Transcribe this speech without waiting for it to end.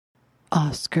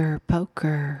Oscar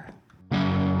Poker.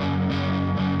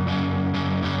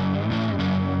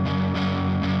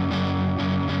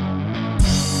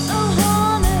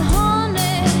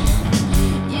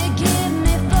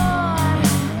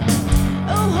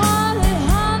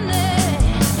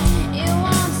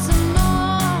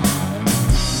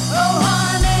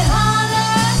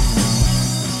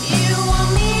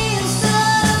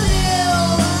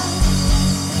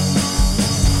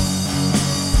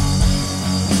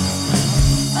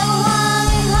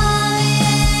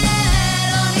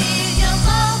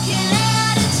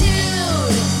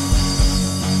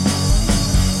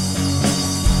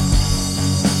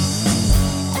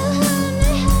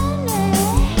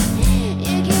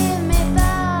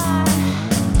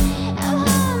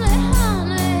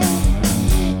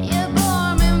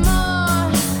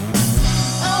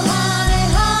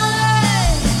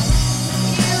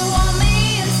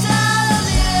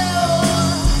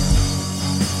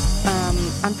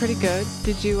 Pretty good.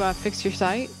 Did you fix your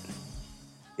site?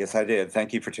 Yes, I did.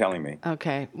 Thank you for telling me.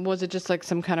 Okay. Was it just like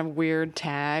some kind of weird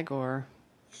tag or?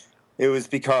 It was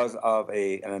because of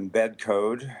an embed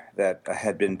code that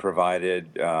had been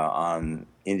provided on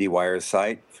IndieWire's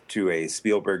site to a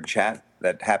Spielberg chat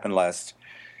that happened last,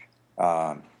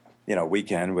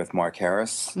 weekend with Mark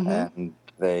Harris. Mm-hmm. And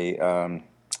they,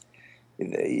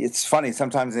 it's funny,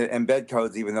 sometimes embed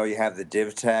codes, even though you have the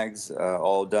div tags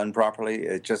all done properly,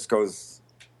 it just goes...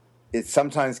 It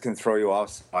sometimes can throw you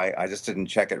off. So I just didn't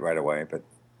check it right away, but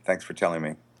thanks for telling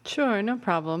me. Sure, no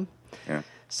problem. Yeah.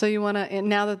 So you want to,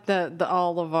 now that the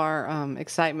all of our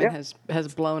excitement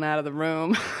has blown out of the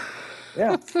room,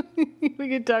 yeah, we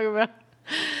could talk about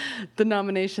the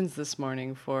nominations this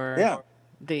morning for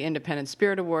the Independent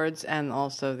Spirit Awards and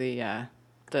also the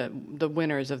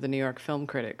winners of the New York Film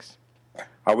Critics.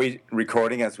 Are we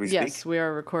recording as we speak? Yes, we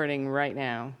are recording right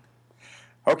now.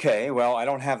 Okay, well, I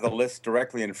don't have the list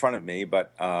directly in front of me,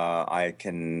 but I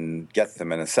can get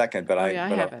them in a second. But I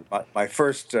haven't. My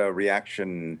first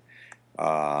reaction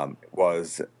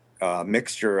was a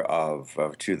mixture of,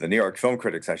 to the New York Film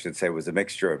Critics, I should say, was a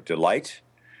mixture of delight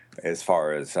as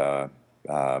far as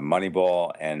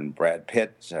Moneyball and Brad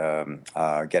Pitt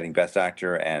getting Best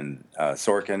Actor and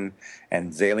Sorkin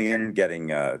and Zalian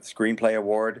getting a Screenplay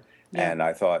Award. Yeah. And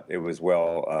I thought it was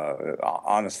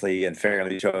honestly and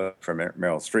fairly chosen for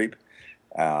Meryl Streep.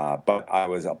 But I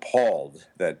was appalled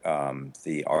that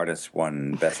the artist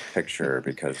won Best Picture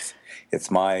because it's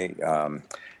my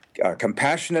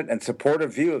compassionate and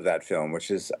supportive view of that film, which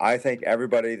is, I think,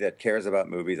 everybody that cares about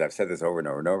movies, I've said this over and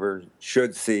over and over,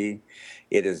 should see.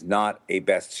 It is not a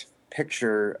Best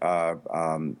Picture,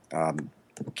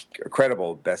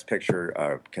 credible Best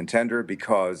Picture contender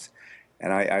because...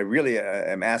 And I really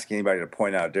am asking anybody to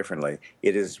point out differently.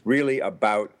 It is really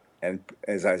about, and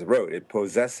as I wrote, it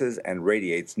possesses and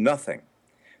radiates nothing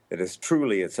that is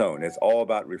truly its own. It's all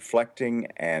about reflecting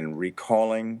and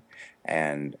recalling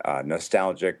and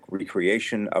nostalgic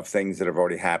recreation of things that have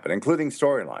already happened, including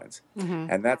storylines. Mm-hmm.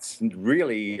 And that's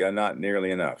really not nearly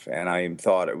enough. And I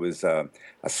thought it was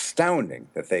astounding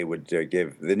that they would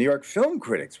the New York Film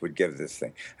Critics would give this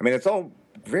thing. I mean, it's all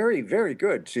very, very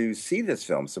good to see this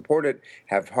film, support it,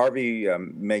 have Harvey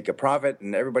make a profit,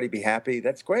 and everybody be happy.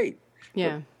 That's great.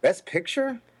 Yeah. But Best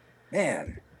Picture?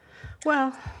 Man.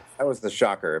 Well. That was the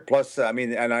shocker. Plus, I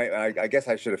mean, and I guess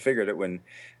I should have figured it when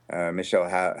Michelle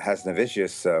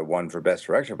Hazanavicius won for Best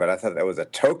Director, but I thought that was a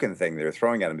token thing they were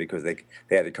throwing at him because they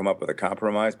had to come up with a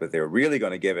compromise, but they were really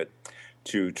going to give it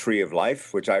to Tree of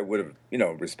Life, which I would have,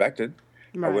 respected.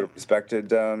 Right. I would have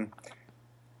respected...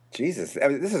 Jesus, I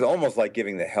mean, this is almost like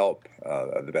giving The Help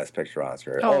the Best Picture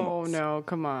Oscar. Oh, almost. No,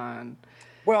 come on.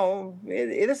 Well,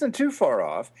 it isn't too far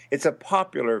off. It's a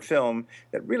popular film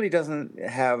that really doesn't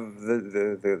have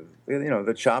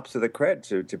the chops or the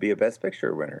cred to be a Best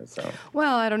Picture winner. So.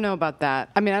 Well, I don't know about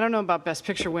that. I mean, I don't know about Best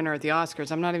Picture winner at the Oscars.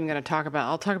 I'm not even going to talk about.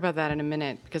 I'll talk about that in a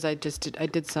minute because I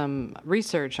did some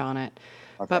research on it.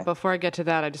 Okay. But before I get to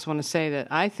that, I just want to say that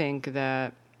I think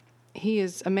that he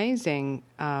is amazing.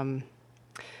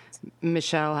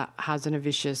 Michelle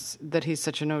Hazanavicius, that he's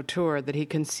such an auteur, that he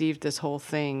conceived this whole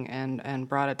thing and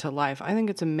brought it to life. I think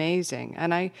it's amazing.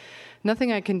 And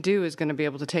nothing I can do is going to be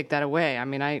able to take that away. I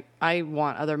mean, I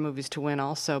want other movies to win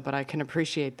also, but I can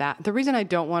appreciate that. The reason I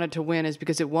don't want it to win is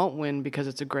because it won't win because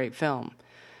it's a great film.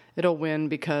 It'll win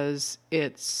because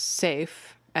it's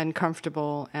safe and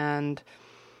comfortable and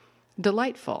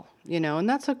delightful, and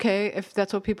that's okay if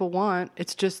that's what people want.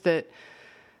 It's just that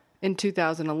in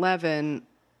 2011...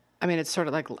 I mean, it's sort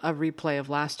of like a replay of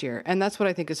last year. And that's what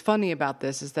I think is funny about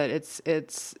this, is that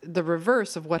it's the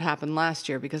reverse of what happened last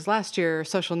year. Because last year,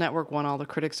 Social Network won all the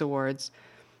Critics Awards.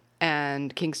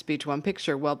 and King's Speech won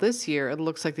picture. Well, this year it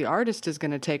looks like The Artist is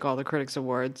going to take all the Critics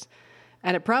Awards,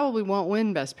 and it probably won't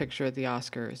win Best Picture at the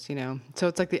Oscars, you know. So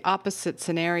it's like the opposite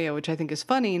scenario, which I think is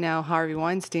funny. Now Harvey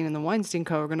Weinstein and the Weinstein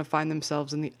Co. are going to find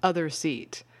themselves in the other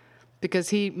seat. Because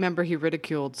he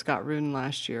ridiculed Scott Rudin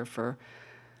last year for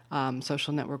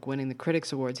Social Network winning the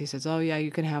Critics Awards. He says, oh, yeah,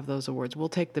 you can have those awards. We'll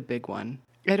take the big one.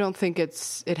 I don't think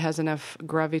it has enough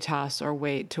gravitas or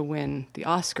weight to win the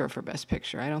Oscar for Best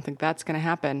Picture. I don't think that's going to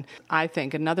happen. I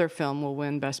think another film will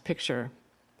win Best Picture.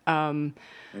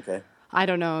 Okay. I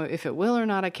don't know if it will or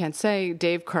not. I can't say.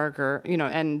 Dave Karger, you know,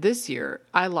 and this year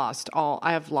I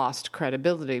have lost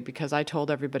credibility because I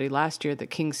told everybody last year that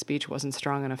King's Speech wasn't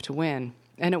strong enough to win.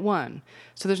 And it won.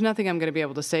 So there's nothing I'm going to be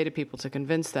able to say to people to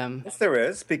convince them. Yes, there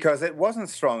is, because it wasn't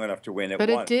strong enough to win.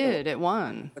 But it did. It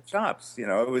won. The chops. You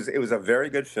know, it was a very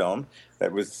good film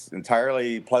that was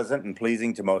entirely pleasant and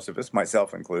pleasing to most of us,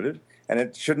 myself included. And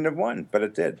it shouldn't have won, but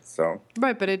it did. So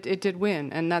right, but it did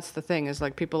win. And that's the thing, is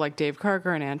like people like Dave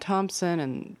Karger and Ann Thompson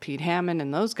and Pete Hammond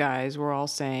and those guys were all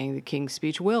saying the King's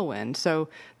Speech will win. So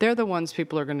they're the ones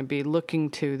people are going to be looking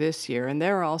to this year, and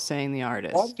they're all saying The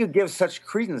Artist. Why do you give such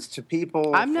credence to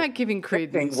people? I'm not giving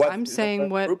credence. I'm saying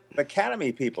what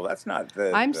Academy people. That's not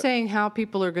the. I'm saying how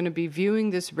people are going to be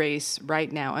viewing this race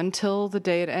right now until the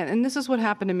day. And this is what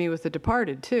happened to me with The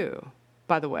Departed too,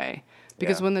 by the way,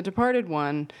 because when The Departed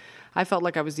won, I felt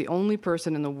like I was the only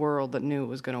person in the world that knew it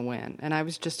was going to win. And I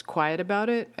was just quiet about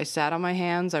it. I sat on my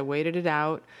hands. I waited it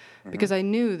out because I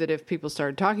knew that if people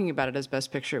started talking about it as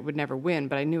Best Picture, it would never win.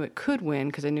 But I knew it could win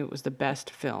because I knew it was the best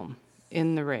film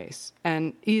in the race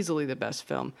and easily the best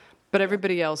film. But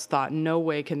everybody else thought, no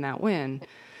way can that win.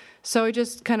 So I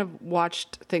just kind of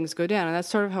watched things go down. And that's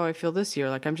sort of how I feel this year.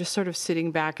 Like I'm just sort of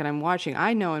sitting back and I'm watching.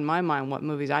 I know in my mind what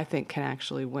movies I think can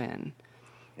actually win.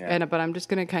 Yeah. But I'm just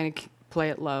going to kind of play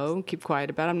it low, keep quiet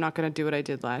about it. I'm not going to do what I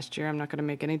did last year. I'm not going to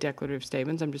make any declarative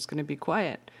statements. I'm just going to be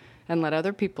quiet and let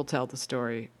other people tell the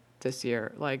story this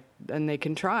year. And they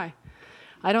can try.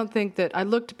 I don't think that I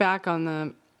looked back on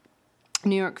the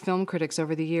New York film critics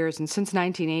over the years, and since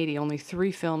 1980, only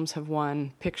 3 films have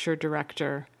won Picture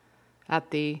Director at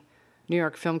the New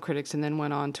York Film Critics and then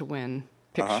went on to win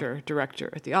Picture Director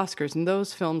at the Oscars. And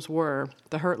those films were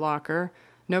The Hurt Locker,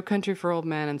 No Country for Old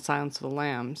Men, and Silence of the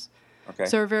Lambs. Okay.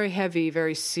 So they're very heavy,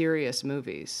 very serious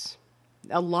movies.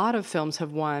 A lot of films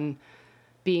have won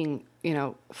being, you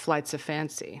know, flights of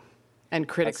fancy and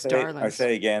critics' darlings. I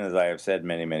say again, as I have said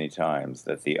many, many times,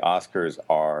 that the Oscars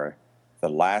are the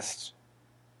last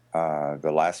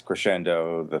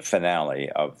crescendo, the finale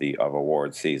of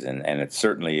award season, and it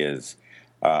certainly is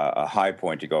a high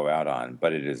point to go out on.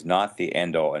 But it is not the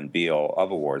end-all and be-all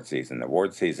of award season.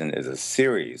 Award season is a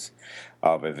series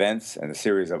of events and a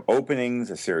series of openings,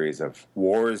 a series of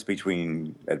wars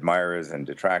between admirers and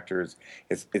detractors.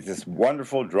 It's this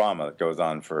wonderful drama that goes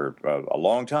on for a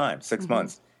long time, 6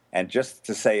 months. And just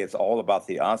to say it's all about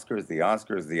the Oscars, the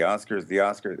Oscars, the Oscars, the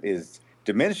Oscars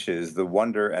diminishes the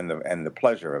wonder and the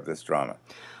pleasure of this drama.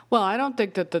 Well, I don't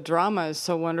think that the drama is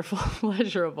so wonderful and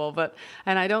pleasurable,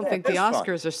 and I don't think the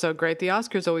Oscars are so great. The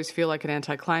Oscars always feel like an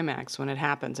anticlimax when it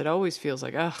happens. It always feels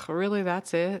like, ugh, really,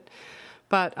 that's it?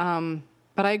 But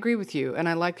I agree with you, and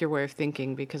I like your way of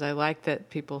thinking because I like that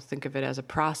people think of it as a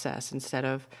process instead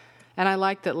of, and I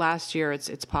like that last year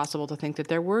it's possible to think that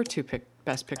there were 2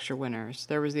 Best Picture winners.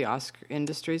 There was the Oscar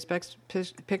industry's Best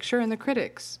Picture and the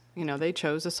critics. You know, they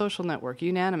chose The Social Network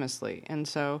unanimously, and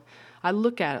so I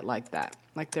look at it like that.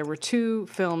 Like there were 2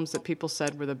 films that people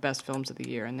said were the best films of the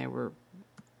year, and they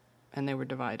were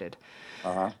divided.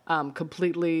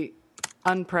 Completely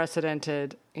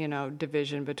unprecedented, you know,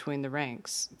 division between the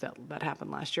ranks that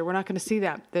happened last year. We're not going to see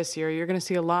that this year. You're going to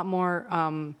see a lot more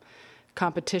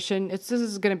competition. This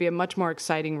is going to be a much more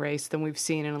exciting race than we've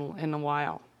seen in a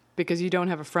while because you don't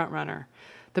have a front runner.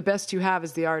 The best you have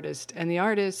is The Artist, and The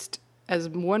Artist, as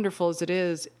wonderful as it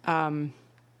is,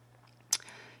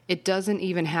 it doesn't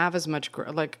even have as much,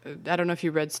 I don't know if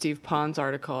you read Steve Pond's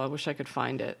article. I wish I could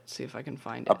find it. See if I can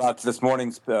find it. About this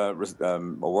morning's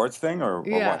awards thing or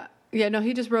what? Yeah, no,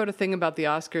 he just wrote a thing about the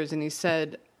Oscars, and he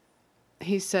said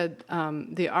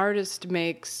The Artist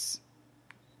makes...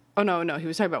 Oh, no, he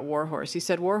was talking about War Horse. He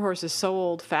said War Horse is so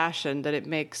old-fashioned that it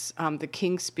makes the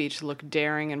King's Speech look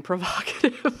daring and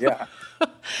provocative. Yeah.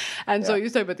 And so he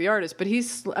was talking about The Artist, but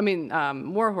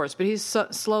War Horse, but he's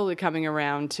slowly coming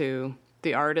around to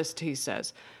The Artist, he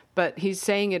says. But he's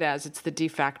saying it as it's the de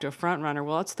facto frontrunner.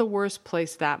 Well, it's the worst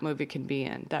place that movie can be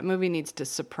in. That movie needs to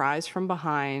surprise from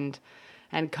behind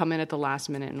and come in at the last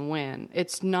minute and win.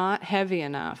 It's not heavy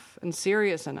enough and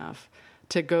serious enough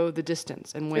to go the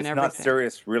distance and win It's everything. not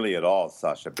serious really at all,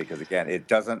 Sasha, because again, it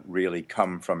doesn't really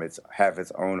come from have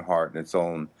its own heart and its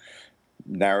own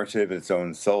narrative, its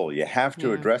own soul. You have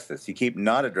to address this. You keep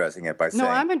not addressing it by saying, No,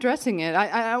 I'm addressing it.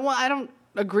 I don't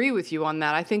agree with you on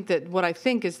that. I think that what I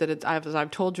think is that as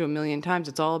I've told you a million times,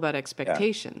 it's all about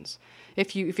expectations. Yeah.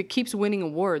 If it keeps winning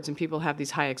awards and people have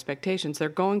these high expectations, they're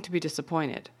going to be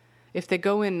disappointed. If they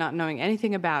go in not knowing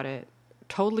anything about it,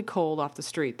 totally cold off the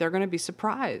street, they're going to be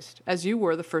surprised, as you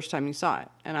were the first time you saw it,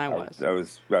 and I was. I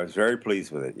was very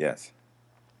pleased with it. Yes.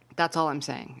 That's all I'm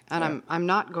saying, and I'm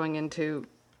not going to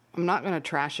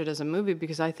trash it as a movie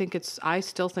because I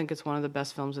still think it's one of the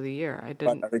best films of the year.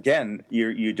 But again,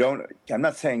 you don't. I'm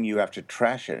not saying you have to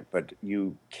trash it, but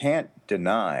you can't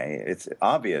deny. It's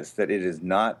obvious that it is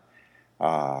not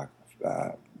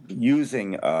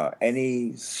using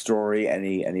any story,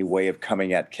 any way of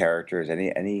coming at characters,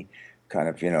 any kind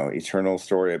of eternal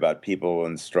story about people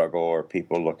in struggle or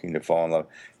people looking to fall in love.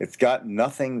 It's got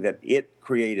nothing that it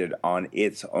created on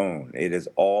its own. It is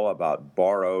all about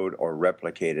borrowed or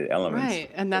replicated elements.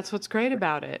 Right, and that's what's great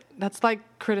about it. That's like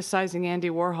criticizing Andy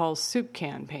Warhol's soup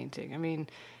can painting. I mean,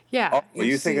 yeah. Oh, well,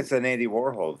 you think it's an Andy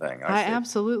Warhol thing? I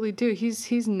absolutely do.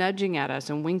 He's nudging at us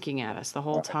and winking at us the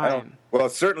whole time. Well,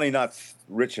 it's certainly not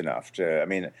rich enough to. I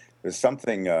mean, there's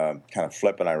something kind of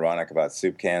flip and ironic about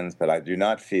soup cans, but I do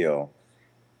not feel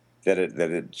that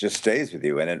it just stays with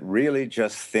you, and it really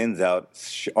just thins out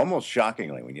almost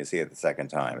shockingly when you see it the second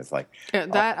time. It's like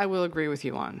that I will agree with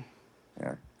you on.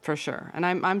 Yeah. For sure. And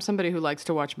I'm somebody who likes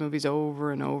to watch movies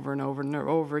over and over and over and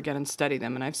over again and study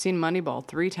them. And I've seen Moneyball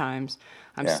 3 times.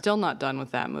 I'm still not done with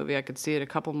that movie. I could see it a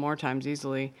couple more times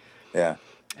easily. Yeah.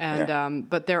 And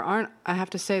but I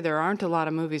have to say, there aren't a lot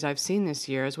of movies I've seen this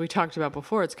year. As we talked about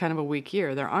before, it's kind of a weak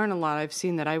year. There aren't a lot I've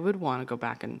seen that I would want to go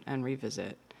back and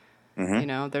revisit.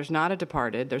 Mm-hmm. There's not a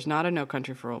Departed. There's not a No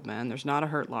Country for Old Men. There's not a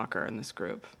Hurt Locker in this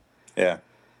group. Yeah.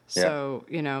 So,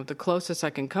 the closest I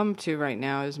can come to right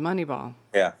now is Moneyball.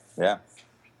 Yeah, yeah.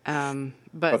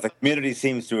 But the community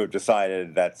seems to have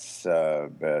decided that's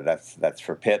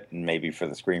for Pitt and maybe for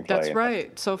the screenplay. That's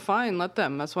right. So fine, let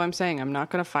them. That's what I'm saying. I'm not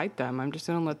going to fight them. I'm just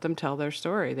going to let them tell their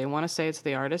story. They want to say it's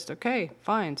the artist. Okay,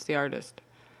 fine, it's the artist.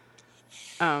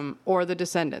 Or The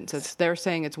Descendants. They're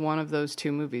saying it's one of those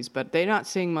two movies, but they're not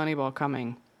seeing Moneyball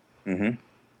coming. Mm-hmm.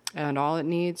 And all it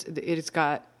needs, it's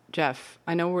got, Jeff,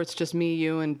 I know where it's just me,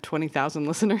 you, and 20,000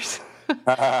 listeners.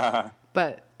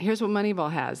 But here's what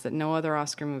Moneyball has that no other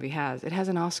Oscar movie has. It has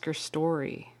an Oscar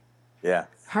story. Yeah.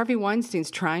 Harvey Weinstein's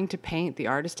trying to paint the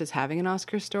artist as having an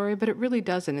Oscar story, but it really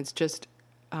doesn't. It's just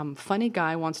funny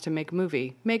guy wants to make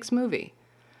movie, makes movie.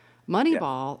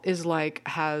 Moneyball is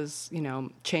has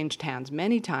changed hands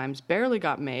many times, barely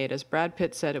got made. As Brad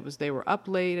Pitt said, they were up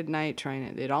late at night trying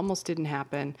it. It almost didn't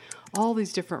happen. All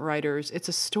these different writers. It's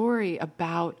a story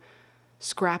about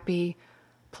scrappy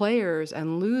players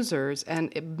and losers,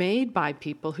 and it made by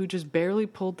people who just barely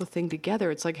pulled the thing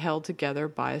together. It's like held together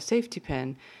by a safety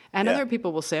pin. And other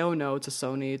people will say, oh no, it's a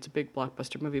Sony, it's a big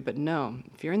blockbuster movie. But no,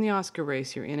 if you're in the Oscar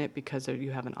race, you're in it because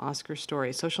you have an Oscar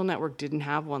story. Social Network didn't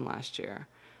have one last year,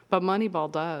 but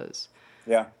Moneyball does.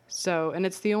 Yeah. So, and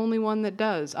it's the only one that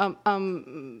does.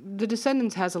 The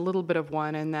Descendants has a little bit of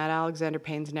one, and that Alexander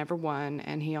Payne's never won,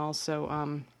 and he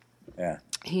also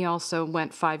he also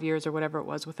went 5 years or whatever it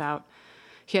was without.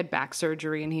 He had back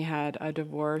surgery and he had a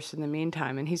divorce in the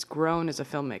meantime, and he's grown as a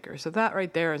filmmaker. So that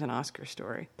right there is an Oscar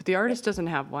story. But the artist doesn't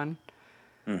have one.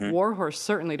 Mm-hmm. Warhorse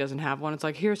certainly doesn't have one. It's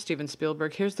like, here's Steven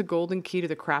Spielberg. Here's the golden key to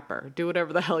the crapper. Do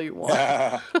whatever the hell you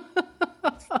want.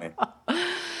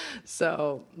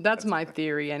 So that's my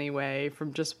theory anyway,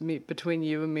 from just between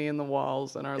you and me and the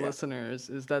walls and our listeners,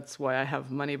 is that's why I have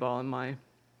Moneyball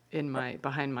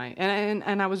behind my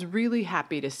and I was really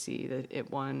happy to see that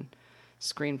it won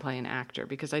screenplay and actor,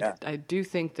 because I do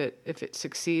think that if it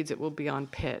succeeds, it will be on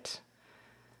Pitt,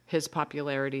 his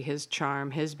popularity, his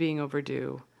charm, his being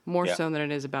overdue, more so than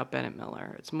it is about Bennett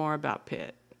Miller. It's more about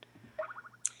Pitt.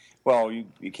 Well,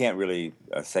 you can't really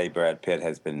say Brad Pitt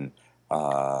has been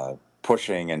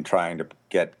pushing and trying to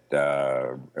get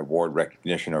award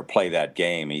recognition or play that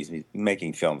game. He's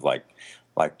making films like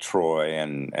Troy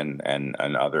and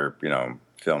other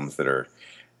films that are.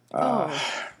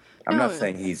 I'm not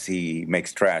saying he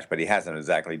makes trash, but he hasn't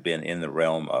exactly been in the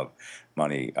realm of a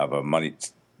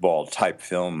Moneyball type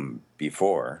film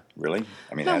before, really.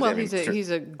 I mean,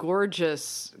 he's a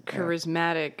gorgeous,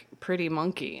 charismatic, pretty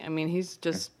monkey. I mean, he's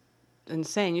just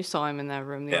insane. You saw him in that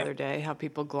room the other day. How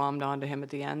people glommed onto him at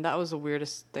the end. That was the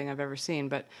weirdest thing I've ever seen.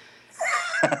 But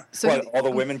So What, all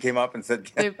the women came up and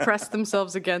said, they pressed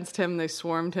themselves against him. They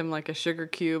swarmed him like a sugar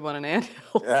cube on an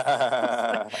anthill.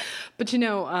 But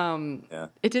yeah,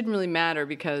 it didn't really matter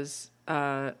because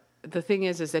the thing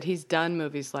is that he's done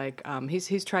movies like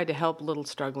he's tried to help little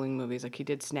struggling movies, like he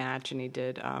did Snatch and he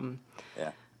did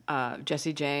yeah.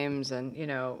 Jesse James, and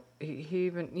he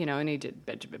even and he did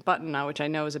Benjamin Button now, which I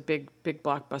know is a big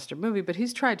blockbuster movie, but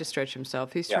he's tried to stretch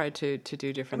himself. He's tried to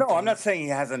do different No, things. I'm not saying he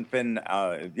hasn't been,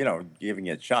 giving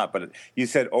it a shot, but you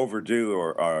said overdue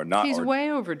or not. He's way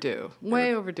overdue,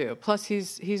 way overdue. Plus,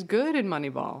 he's good in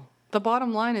Moneyball. The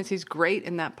bottom line is he's great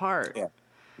in that part. Yeah,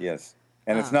 yes.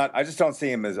 And it's not, I just don't see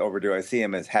him as overdue. I see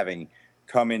him as having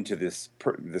come into this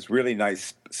really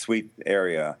nice, sweet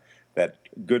area that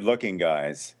good-looking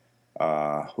guys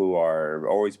who are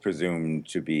always presumed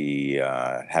to be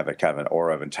have a kind of an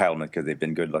aura of entitlement because they've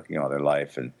been good looking all their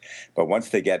life, but once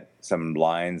they get some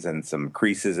lines and some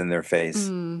creases in their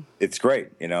face, it's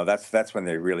great. That's when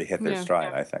they really hit their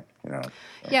stride. I think.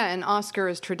 Yeah, and Oscar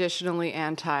is traditionally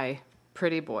anti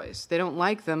pretty boys. They don't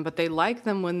like them, but they like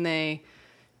them when they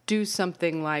do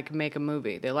something like make a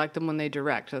movie. They like them when they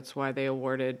direct. That's why they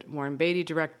awarded Warren Beatty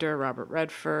director, Robert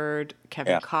Redford,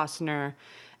 Kevin Costner,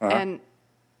 and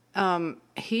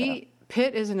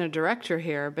Pitt isn't a director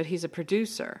here, but he's a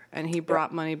producer, and he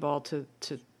brought Moneyball to.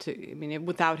 I mean,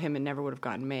 without him, it never would have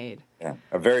gotten made. Yeah,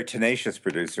 a very tenacious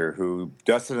producer who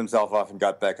dusted himself off and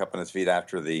got back up on his feet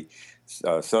after the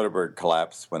Soderbergh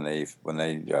collapse when they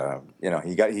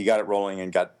he got it rolling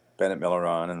and got Bennett Miller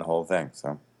on and the whole thing.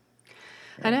 So.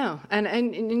 I know.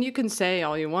 And you can say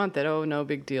all you want that, oh, no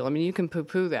big deal. I mean, you can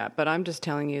poo-poo that, but I'm just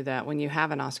telling you that when you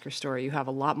have an Oscar story, you have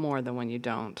a lot more than when you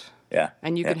don't. Yeah.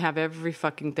 And you can have every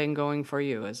fucking thing going for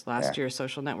you, as last year's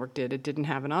Social Network did. It didn't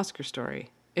have an Oscar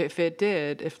story. If it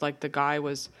did, if like the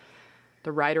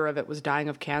writer of it was dying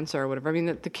of cancer or whatever, I mean,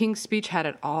 the King's Speech had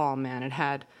it all, man. It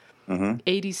had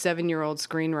 87-year-old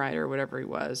screenwriter, whatever he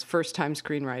was, first-time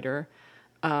screenwriter,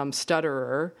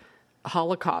 stutterer,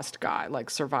 Holocaust guy, like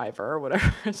survivor or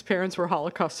whatever. His parents were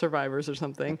Holocaust survivors or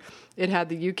something. It had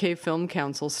the UK Film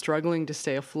Council struggling to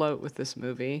stay afloat with this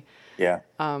movie. Yeah.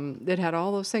 It had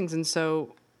all those things. And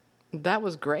so that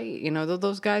was great.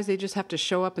 Those guys, they just have to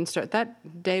show up and start.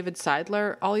 That David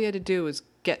Seidler, all he had to do was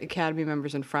get Academy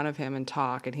members in front of him and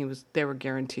talk, and they were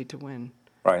guaranteed to win.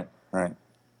 Right.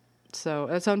 So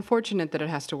it's unfortunate that it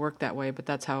has to work that way, but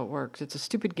that's how it works. It's a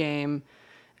stupid game.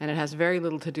 And it has very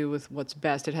little to do with what's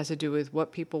best. It has to do with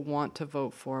what people want to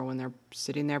vote for when they're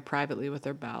sitting there privately with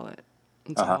their ballot.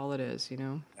 That's all it is,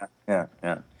 Yeah.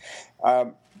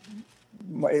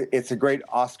 It's a great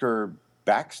Oscar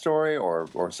backstory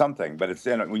or something, but it's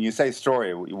when you say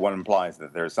story, one implies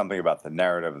that there's something about the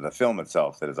narrative of the film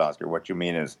itself that is Oscar. What you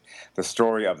mean is the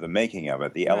story of the making of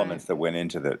it, the elements that went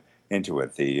into it,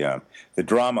 the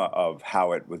drama of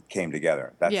how it came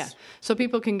together. So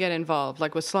people can get involved.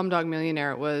 Like with Slumdog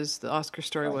Millionaire, the Oscar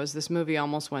story was this movie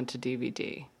almost went to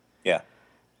DVD. Yeah,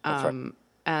 that's right.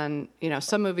 And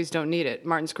some movies don't need it.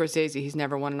 Martin Scorsese, he's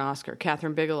never won an Oscar.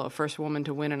 Catherine Bigelow, first woman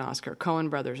to win an Oscar. Coen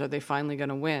Brothers, are they finally going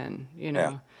to win?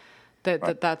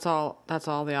 That's all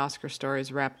the Oscar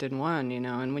stories wrapped in one,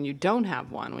 And when you don't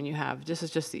have one, this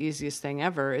is just the easiest thing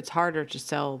ever, it's harder to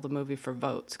sell the movie for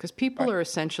votes because people are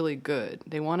essentially good.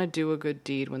 They want to do a good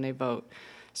deed when they vote.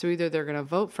 So either they're going to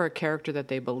vote for a character that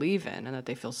they believe in and that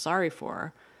they feel sorry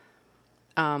for,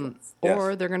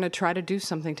 or they're going to try to do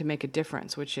something to make a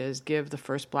difference, which is give the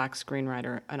first black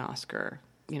screenwriter an Oscar,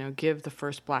 give the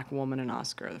first black woman an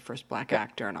Oscar, the first black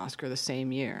actor an Oscar the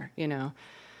same year,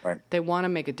 Right. They want to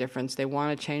make a difference. They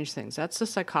want to change things. That's the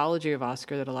psychology of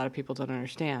Oscar that a lot of people don't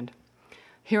understand.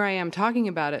 Here I am talking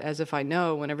about it as if I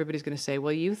know when everybody's going to say,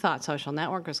 well, you thought Social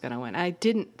Network was going to win. I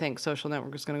didn't think Social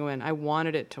Network was going to win. I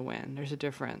wanted it to win. There's a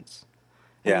difference.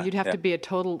 You'd have to be a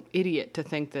total idiot to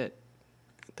think that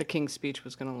the King's Speech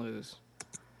was going to lose.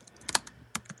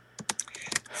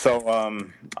 So,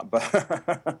 but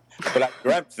I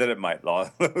dreamt that it might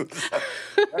lose.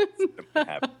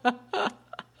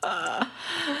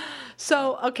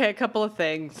 So, okay, a couple of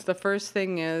things. The first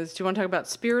thing is, do you want to talk about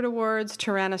Spirit Awards,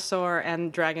 Tyrannosaur,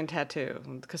 and Dragon Tattoo?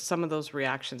 Because some of those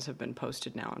reactions have been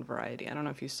posted now on Variety. I don't know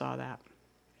if you saw that.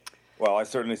 Well, I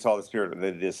certainly saw the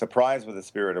Spirit. The surprise with the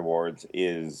Spirit Awards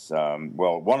is,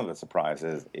 one of the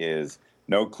surprises is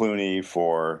no Clooney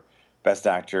for Best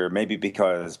Actor, maybe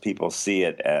because people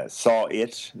saw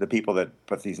it, the people that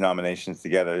put these nominations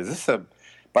together.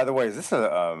 By the way, is this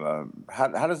how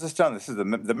does this done? This is the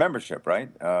membership, right?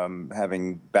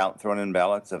 Having thrown in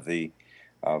ballots of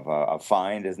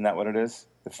Find, isn't that what it is?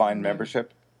 The Find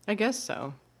membership? I guess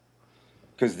so.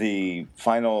 Because the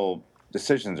final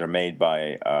decisions are made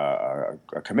by a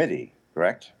committee,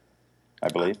 correct? I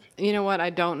believe. You know what? I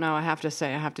don't know. I have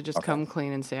to just come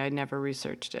clean and say I never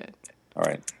researched it. All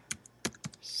right.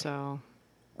 So,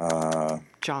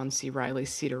 John C. Reilly,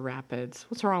 Cedar Rapids.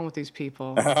 What's wrong with these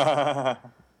people?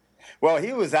 Well,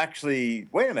 he was actually.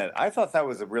 Wait a minute. I thought that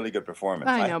was a really good performance.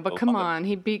 I know, but come on.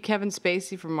 He beat Kevin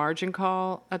Spacey for Margin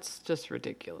Call. That's just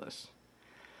ridiculous.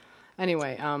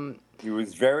 Anyway, he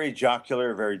was very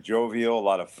jocular, very jovial, a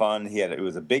lot of fun. It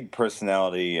was a big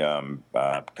personality kind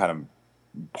of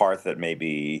part that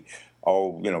maybe,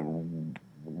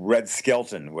 Red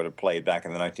Skelton would have played back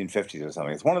in the 1950s or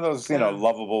something. It's one of those,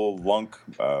 lovable lunk.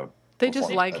 They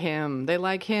just like him. They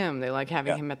like him. They like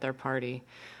having him at their party.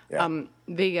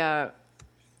 Yeah.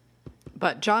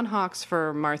 But John Hawkes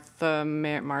for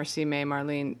Marcy May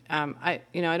Marlene. I'm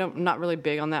not really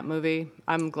big on that movie.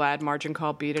 I'm glad Margin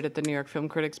Call beat it at the New York Film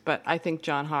Critics, but I think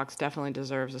John Hawkes definitely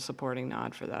deserves a supporting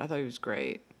nod for that. I thought he was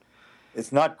great.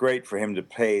 It's not great for him to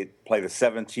play the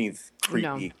 17th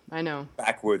creepy, I know,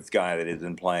 backwoods guy that he's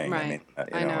been playing. Right.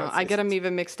 I know. I get him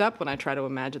even mixed up when I try to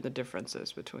imagine the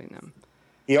differences between them.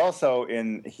 He also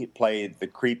played the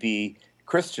creepy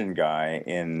Christian guy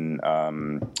in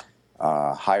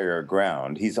Higher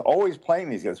Ground. He's always playing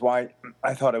these guys. Why?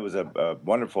 I thought it was a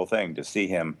wonderful thing to see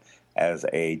him as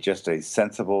just a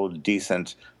sensible,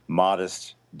 decent,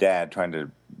 modest dad trying to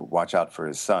watch out for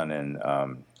his son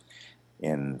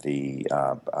in the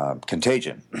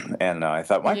Contagion. And I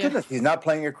thought, my goodness, he's not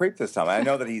playing a creep this time. I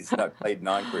know that he's not played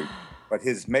non-creep, but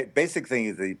his basic thing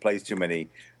is that he plays too many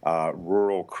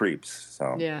rural creeps.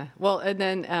 So yeah. Well, and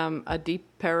then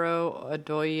Adipero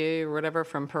Odoye or whatever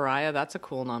from Pariah, that's a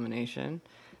cool nomination.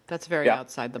 That's very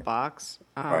outside the box.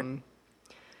 Right.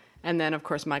 And then, of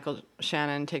course, Michael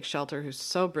Shannon Takes Shelter, who's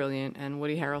so brilliant, and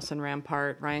Woody Harrelson,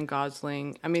 Rampart, Ryan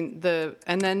Gosling. I mean,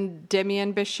 and then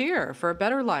Demian Bashir for A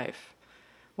Better Life.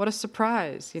 What a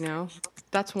surprise,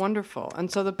 That's wonderful.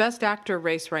 And so the best actor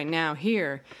race right now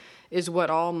here is what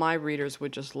all my readers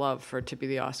would just love to be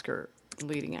the Oscar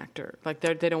leading actor. Like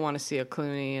they don't want to see a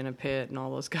Clooney and a Pitt and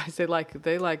all those guys. They like the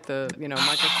Michael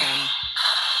Shannon.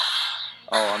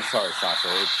 Oh, I'm sorry, Sasha.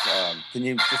 Can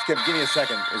you just give me a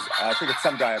second? I think it's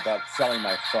some guy about selling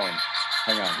my phone.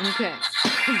 Hang on. Okay.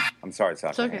 I'm sorry,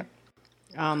 Sasha. It's okay.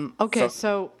 Okay,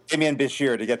 so Demian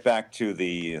Bashir, to get back to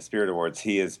the Spirit Awards,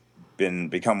 he has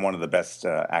become one of the best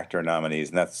actor nominees,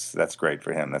 and that's great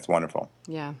for him. That's wonderful.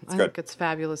 Yeah, I think it's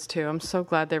fabulous too. I'm so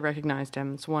glad they recognized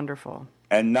him. It's wonderful.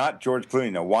 And not George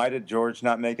Clooney. Now, why did George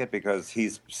not make it? Because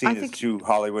he's seen as too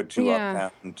Hollywood, too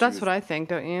uptown. That's what I think,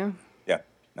 don't you? Yeah,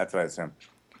 that's what I assume.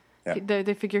 Yeah.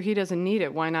 They figure he doesn't need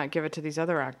it. Why not give it to these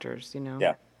other actors,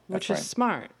 Yeah, which is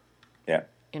smart. Yeah.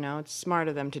 It's smart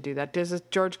of them to do that.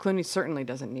 George Clooney certainly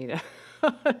doesn't need it.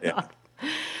 Yeah.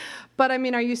 But, I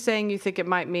mean, are you saying you think it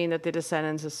might mean that The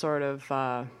Descendants is sort of,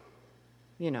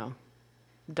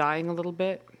 dying a little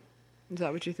bit? Is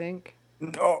that what you think?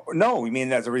 No. We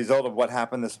mean as a result of what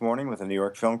happened this morning with the New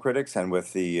York Film Critics and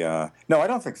with the. No, I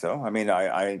don't think so. I mean,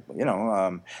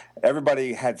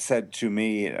 everybody had said to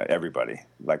me,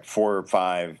 like 4 or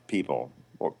 5 people,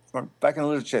 or back in the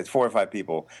literature, it's 4 or 5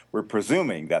 people were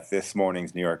presuming that this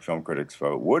morning's New York Film Critics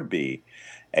vote would be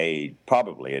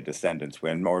probably a Descendants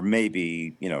win, or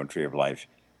maybe Tree of Life.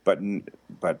 But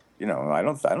I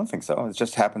don't think so. It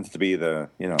just happens to be the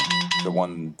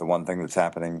one thing that's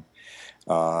happening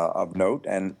of note,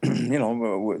 and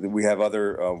we have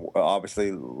other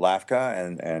obviously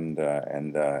LAFCA and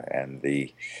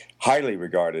the highly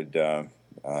regarded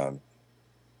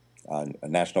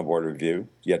National Board of Review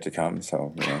yet to come.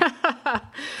 So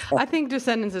I think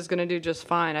Descendants is going to do just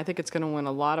fine. I think it's going to win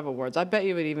a lot of awards. I bet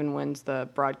you it even wins the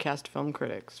Broadcast Film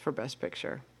Critics for Best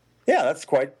Picture. Yeah, that's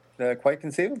quite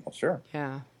conceivable. Sure.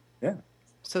 Yeah. Yeah.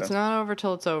 So it's not over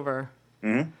till it's over.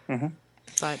 Mm-hmm. Mm-hmm.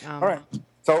 But all right.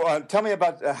 So tell me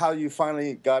about how you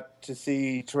finally got to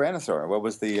see Tyrannosaur. What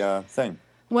was the thing?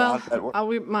 Well,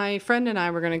 my friend and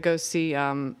I were going to go see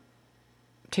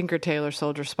Tinker Tailor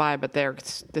Soldier Spy, but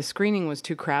the screening was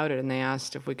too crowded, and they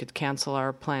asked if we could cancel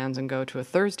our plans and go to a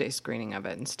Thursday screening of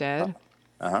it instead.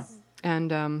 Uh-huh.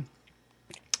 And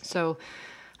so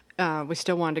we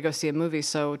still wanted to go see a movie,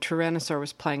 so Tyrannosaur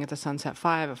was playing at the Sunset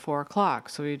 5 at 4 o'clock,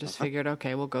 so we just figured,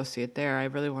 okay, we'll go see it there. I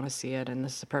really want to see it, and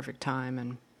this is the perfect time.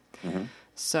 And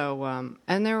so,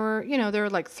 and there were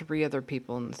like 3 other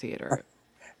people in the theater.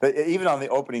 But even on the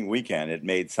opening weekend, it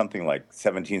made something like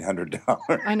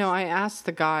 $1,700. I know. I asked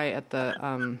the guy at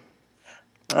the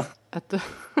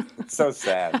it's so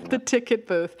sad. At the ticket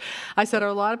booth, I said, "Are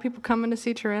a lot of people coming to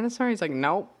see Tyrannosaur?" He's like,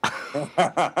 "Nope,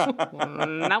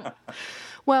 nope."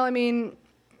 Well, I mean,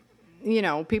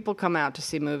 people come out to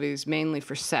see movies mainly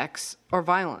for sex or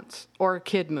violence or a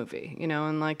kid movie,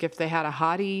 and like if they had a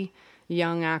hottie,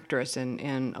 young actress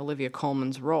in Olivia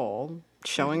Colman's role,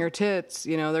 showing her tits,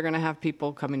 they're going to have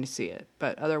people coming to see it.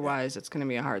 But otherwise, it's going to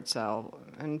be a hard sell.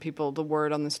 And the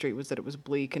word on the street was that it was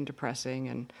bleak and depressing.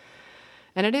 And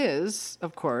it is,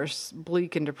 of course,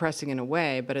 bleak and depressing in a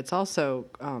way, but it's also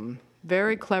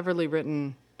very cleverly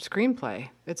written screenplay.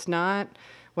 It's not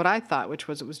what I thought, which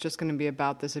was it was just going to be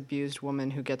about this abused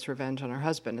woman who gets revenge on her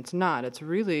husband. It's not. It's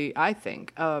really, I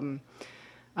think,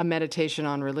 a meditation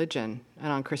on religion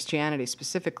and on Christianity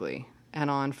specifically, and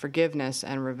on forgiveness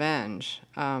and revenge.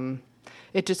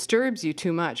 It disturbs you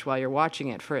too much while you're watching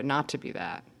it for it not to be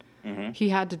that. Mm-hmm. He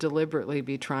had to deliberately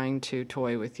be trying to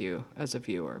toy with you as a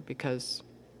viewer, because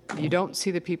you don't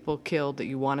see the people killed that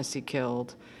you want to see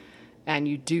killed, and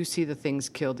you do see the things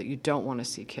killed that you don't want to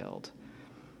see killed.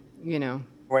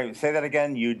 Wait, say that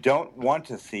again. You don't want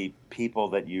to see people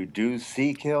that you do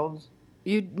see killed?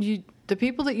 The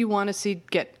people that you want to see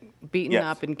get beaten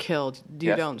up and killed,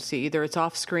 you don't see. Either it's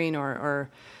off screen or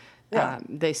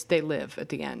they live at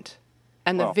the end.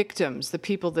 And the victims, the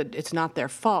people that it's not their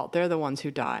fault, they're the ones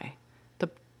who die.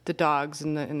 The dogs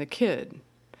and the kid.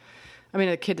 I mean,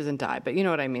 the kid doesn't die, but you know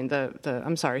what I mean.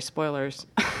 I'm sorry, spoilers.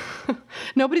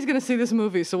 Nobody's going to see this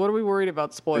movie, so what are we worried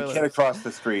about spoilers? The kid across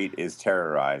the street is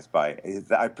terrorized by.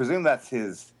 I presume that's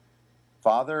his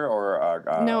father or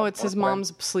no, it's his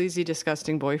mom's sleazy,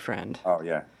 disgusting boyfriend. Oh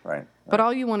yeah, right. But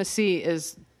all you want to see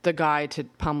is the guy to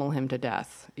pummel him to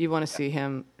death. You want to see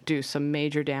him do some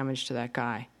major damage to that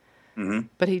guy. Mm-hmm.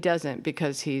 But he doesn't,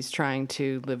 because he's trying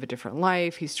to live a different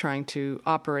life. He's trying to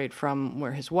operate from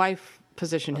where his wife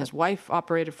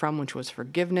operated from, which was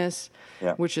forgiveness,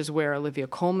 which is where Olivia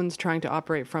Colman's trying to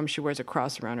operate from. She wears a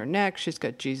cross around her neck. She's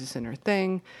got Jesus in her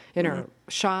her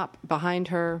shop behind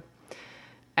her.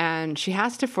 And she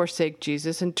has to forsake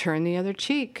Jesus and turn the other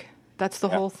cheek. That's the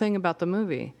whole thing about the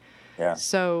movie. Yeah.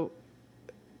 So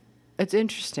it's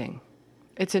interesting.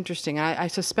 It's interesting. I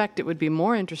suspect it would be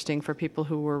more interesting for people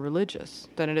who were religious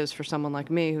than it is for someone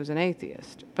like me who's an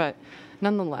atheist. But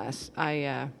nonetheless,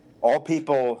 all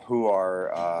people who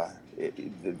are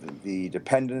the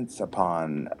dependence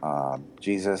upon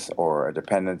Jesus or a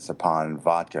dependence upon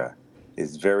vodka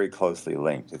is very closely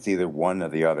linked. It's either one or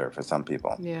the other for some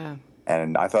people. Yeah.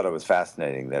 And I thought it was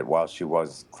fascinating that while she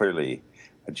was clearly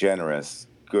a generous,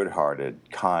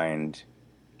 good-hearted, kind,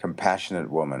 compassionate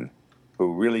woman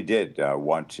who really did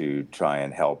want to try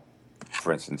and help,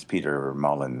 for instance, Peter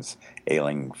Mullen's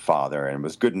ailing father, and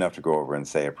was good enough to go over and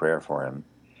say a prayer for him,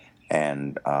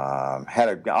 and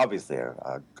had obviously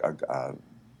a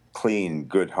clean,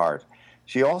 good heart,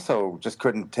 she also just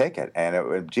couldn't take it,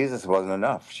 and Jesus wasn't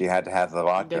enough. She had to have the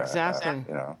vodka. Exactly.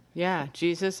 Yeah,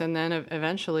 Jesus, and then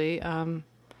eventually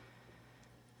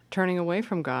turning away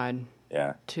from God.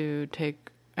 Yeah. To take,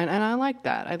 and I like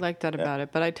that. I like that about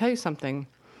it. But I tell you something,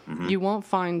 you won't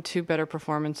find two better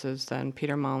performances than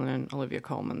Peter Mullen and Olivia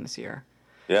Colman this year.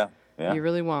 Yeah. Yeah. You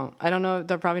really won't. I don't know.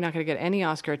 They're probably not going to get any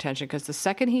Oscar attention, because the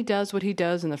second he does what he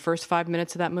does in the first 5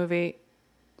 minutes of that movie,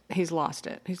 he's lost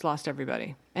it. He's lost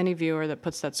everybody. Any viewer that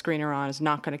puts that screener on is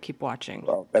not going to keep watching.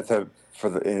 Well, that's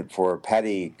for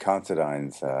Patty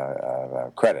Considine's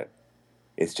credit.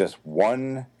 It's just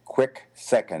one quick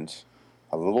second,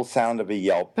 a little sound of a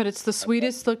yelp. But it's the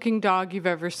sweetest looking dog you've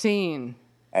ever seen.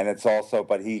 And it's also,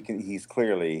 but he's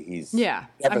clearly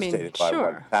devastated by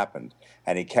what happened,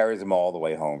 and he carries him all the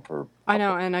way home for. I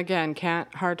know, and again,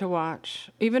 hard to watch.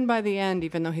 Even by the end,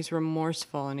 even though he's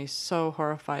remorseful and he's so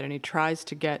horrified, and he tries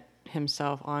to get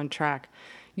himself on track,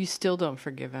 you still don't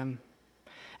forgive him.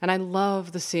 And I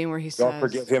love the scene where he says, "Don't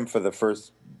forgive him for the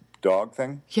first dog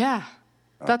thing." Yeah,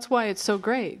 that's why it's so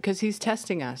great, because he's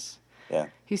testing us. Yeah.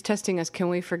 He's testing us. Can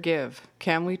we forgive?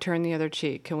 Can we turn the other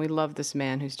cheek? Can we love this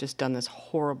man who's just done this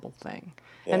horrible thing?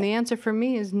 Yeah. And the answer for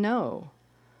me is no.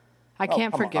 I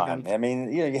can't forgive him. I mean,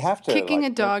 you have to. Kicking a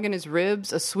dog in his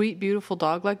ribs, a sweet, beautiful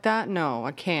dog like that? No,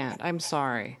 I can't. I'm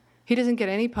sorry. He doesn't get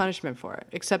any punishment for it,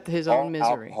 except his own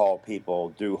misery. Alcohol people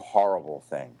do horrible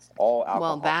things. All alcohol.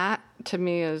 Well, that, to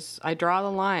me, is, I draw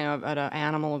the line at an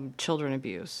animal children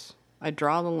abuse. I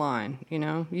draw the line,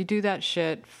 You do that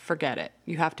shit, forget it.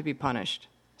 You have to be punished,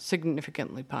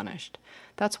 significantly punished.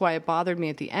 That's why it bothered me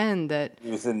at the end that...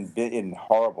 He was in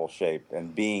horrible shape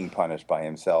and being punished by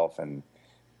himself and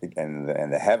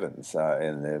the heavens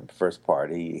in the first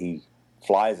part. He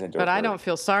flies into But I don't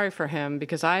feel sorry for him,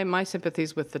 because my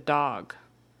sympathy's with the dog.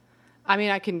 I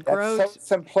mean, I can grow... That's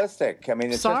so simplistic. I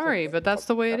mean, it's sorry, but that's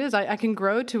the way it is. I can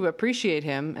grow to appreciate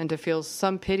him and to feel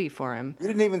some pity for him. You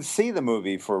didn't even see the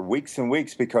movie for weeks and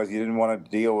weeks because you didn't want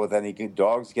to deal with any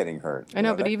dogs getting hurt. I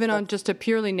know, but even on just a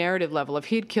purely narrative level, if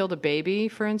he'd killed a baby,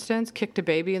 for instance, kicked a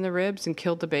baby in the ribs and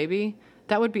killed the baby,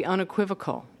 That would be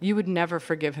unequivocal. You would never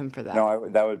forgive him for that. No,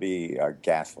 that would be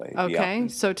ghastly. Okay,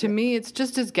 so to me, it's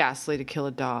just as ghastly to kill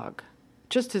a dog.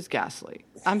 Just as ghastly.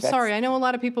 I'm sorry. I know a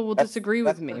lot of people will disagree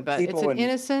with me, but it's an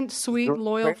innocent, sweet,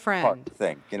 loyal friend.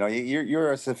 Thing. You know,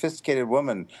 you're a sophisticated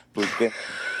woman who's been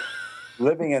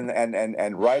living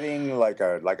and writing like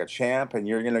a champ, and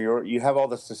you have all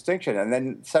this distinction, and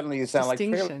then suddenly you sound like a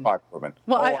trailer park woman.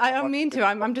 Well, I don't mean to.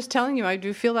 I'm just telling you, I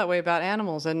do feel that way about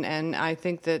animals, and I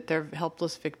think that they're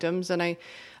helpless victims, and I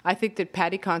think that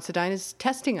Paddy Considine is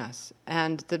testing us,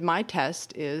 and that my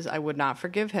test is I would not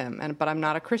forgive him, but I'm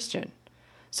not a Christian.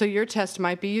 So your test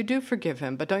might be you do forgive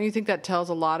him, but don't you think that tells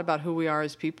a lot about who we are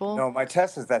as people? No, my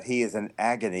test is that he is in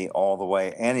agony all the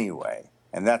way anyway,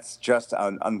 and that's just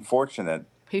an unfortunate.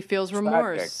 He feels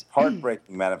remorse.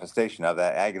 Heartbreaking manifestation of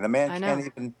that agony. The man can't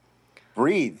even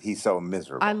breathe. He's so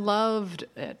miserable. I loved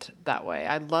it that way.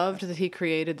 I loved that he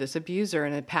created this abuser,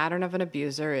 and the pattern of an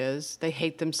abuser is they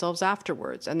hate themselves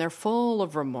afterwards, and they're full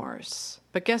of remorse.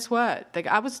 But guess what?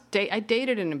 I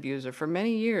dated an abuser for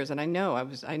many years, and I know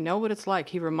what it's like.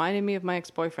 He reminded me of my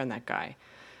ex-boyfriend, that guy.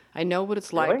 I know what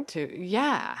it's like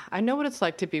I know what it's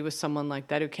like to be with someone like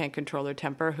that who can't control their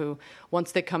temper, who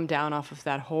once they come down off of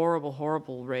that horrible,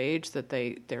 horrible rage that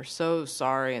they're so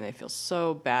sorry and they feel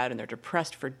so bad and they're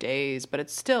depressed for days, but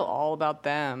it's still all about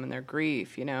them and their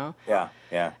grief, you know? Yeah,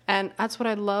 yeah. And that's what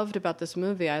I loved about this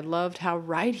movie. I loved how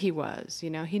right he was, you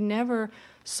know? He never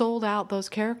sold out those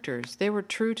characters. They were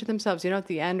true to themselves. You know, near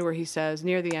the end where he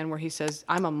says,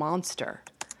 I'm a monster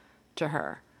to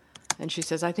her. And she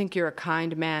says, I think you're a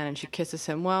kind man, and she kisses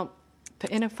him. Well,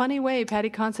 in a funny way,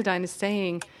 Paddy Considine is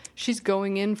saying she's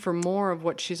going in for more of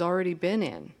what she's already been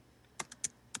in.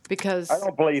 Because I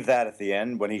don't believe that at the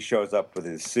end when he shows up with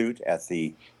his suit at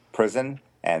the prison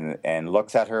and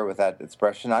looks at her with that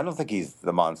expression. I don't think he's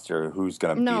the monster who's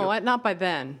going to beat her. No, not by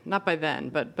then. Not by then,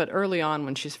 but early on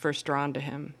when she's first drawn to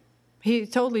him. He's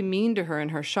totally mean to her in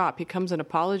her shop. He comes and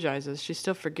apologizes. She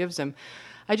still forgives him.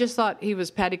 I just thought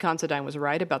Paddy Considine was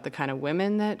right about the kind of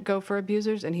women that go for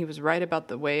abusers, and he was right about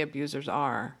the way abusers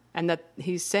are. And that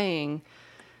he's saying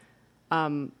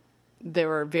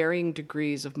there are varying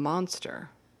degrees of monster.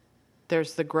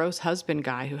 There's the gross husband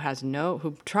guy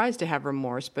who tries to have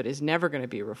remorse but is never going to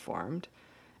be reformed.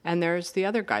 And there's the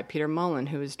other guy, Peter Mullen,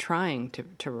 who is trying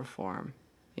to reform,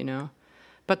 you know.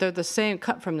 But they're the same,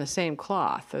 cut from the same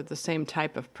cloth. They're the same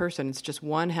type of person. It's just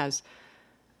one has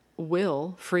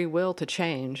free will to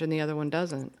change, and the other one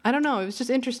doesn't. I don't know. It was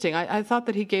just interesting. I thought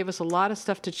that he gave us a lot of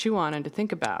stuff to chew on and to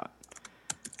think about.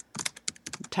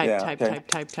 Type.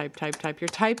 You're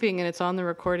typing, and it's on the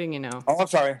recording, you know. Oh, I'm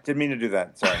sorry. Didn't mean to do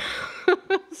that. Sorry.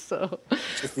 So.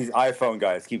 Just these iPhone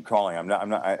guys keep calling. I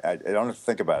don't have to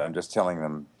think about it. I'm just telling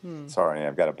them, sorry,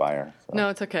 I've got a buyer. So. No,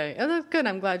 it's okay. Oh, that's good.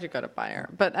 I'm glad you got a buyer.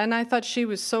 And I thought she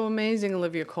was so amazing,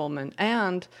 Olivia Colman.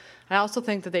 And I also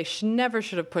think that they never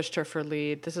should have pushed her for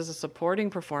lead. This is a supporting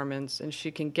performance, and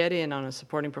she can get in on a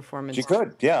supporting performance. She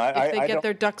could, yeah. If they get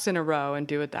their ducks in a row and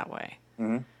do it that way.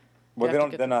 Mm-hmm. Well,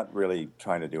 they're not really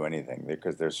trying to do anything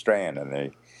because they're straying, and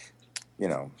they, you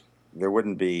know, there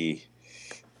wouldn't be.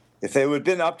 If it would have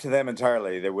been up to them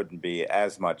entirely, there wouldn't be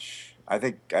as much. I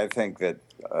think that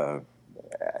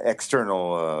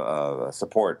external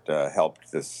support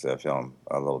helped this film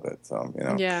a little bit. So, you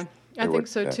know. Yeah. I think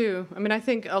so, too. I mean, I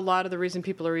think a lot of the reason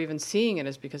people are even seeing it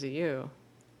is because of you.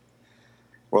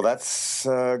 Well, that's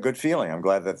a good feeling. I'm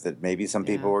glad that maybe some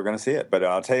people were going to see it. But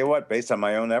I'll tell you what, based on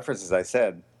my own efforts, as I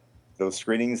said, those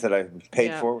screenings that I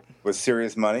paid for with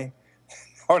serious money,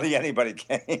 hardly anybody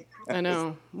came. I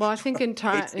know. Well, I think in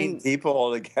time... 18 people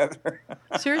altogether.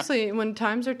 Seriously, when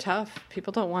times are tough,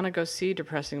 people don't want to go see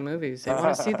depressing movies. They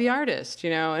want to see the artist, you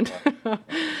know, and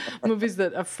movies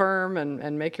that affirm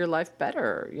and make your life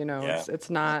better, you know. Yeah.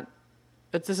 It's not...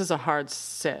 This is a hard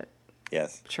sit.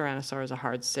 Yes. Tyrannosaur is a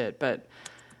hard sit, but...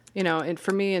 You know,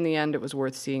 for me, in the end, it was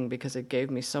worth seeing because it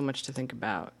gave me so much to think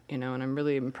about, you know, and I'm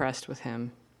really impressed with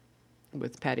him,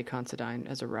 with Paddy Considine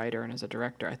as a writer and as a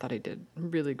director. I thought he did a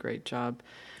really great job.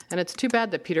 And it's too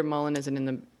bad that Peter Mullen isn't in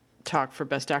the talk for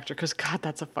Best Actor because, God,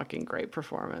 that's a fucking great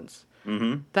performance.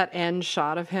 Mm-hmm. That end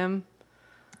shot of him.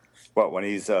 What, when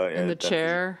he's... in the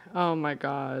chair? Oh, my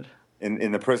God.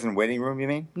 In the prison waiting room, you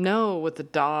mean? No, with the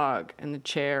dog in the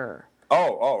chair.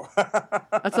 Oh.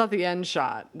 That's not the end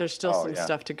shot. There's still some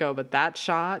stuff to go, but that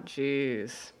shot,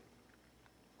 jeez.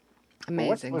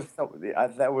 Amazing.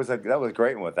 That was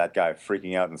great with that guy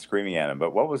freaking out and screaming at him.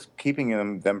 But what was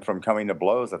keeping them from coming to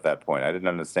blows at that point? I didn't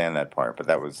understand that part. But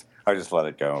I just let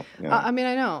it go. You know? I mean,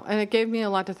 I know, and it gave me a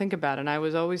lot to think about. And I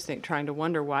was always trying to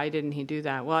wonder, why didn't he do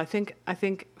that? Well, I think,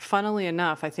 funnily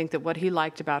enough, I think that what he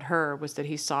liked about her was that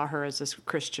he saw her as this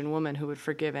Christian woman who would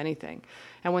forgive anything.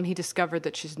 And when he discovered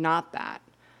that she's not that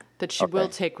she will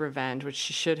take revenge, which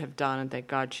she should have done, and thank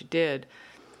God she did.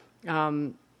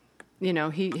 You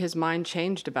know, his mind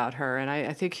changed about her, and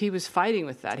I think he was fighting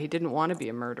with that. He didn't want to be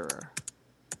a murderer.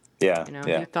 Yeah. You know,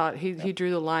 he thought he drew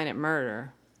the line at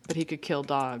murder, but he could kill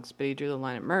dogs, but he drew the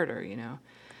line at murder, you know.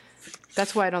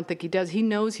 That's why I don't think he does. He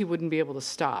knows he wouldn't be able to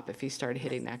stop if he started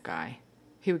hitting that guy.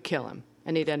 He would kill him,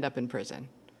 and he'd end up in prison.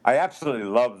 I absolutely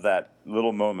love that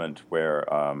little moment where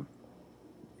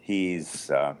she's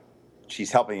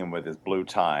helping him with his blue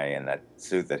tie and that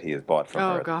suit that he has bought from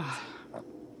her. Oh, God.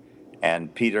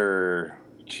 And Peter,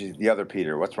 the other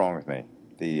Peter, what's wrong with me?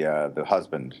 The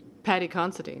husband. Paddy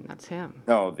Considine, that's him.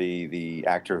 No, the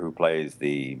actor who plays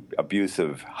the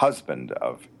abusive husband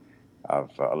of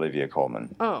Olivia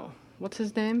Colman. Oh, what's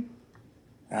his name?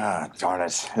 Ah, darn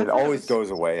it! It always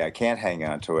goes away. I can't hang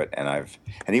on to it, and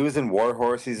he was in War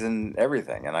Horse. He's in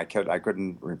everything, and I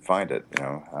couldn't find it. You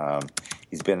know,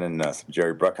 he's been in some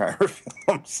Jerry Bruckheimer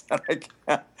films. And I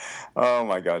can't, oh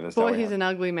my goodness! Boy, he's an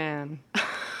ugly man.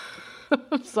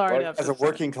 I'm sorry. Well, as a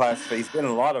working class, he's been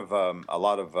in a lot of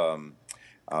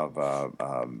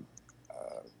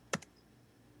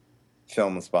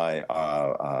films by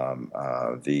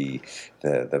the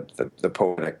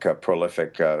poetic,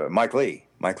 prolific Mike Leigh.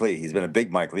 Mike Leigh. He's been a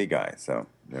big Mike Leigh guy. So,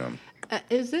 you know.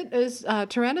 Is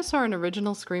Tyrannosaur an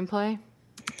original screenplay?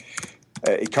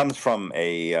 It comes from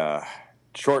a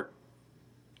short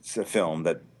film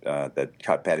that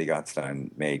Patty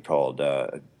Gottstein made called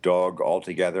Dog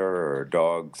Altogether, or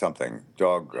Dog something.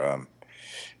 Dog.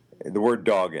 The word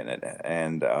dog in it,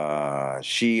 and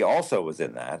she also was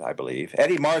in that, I believe.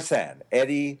 Eddie Marsan.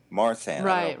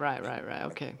 Right.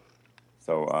 Okay.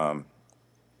 So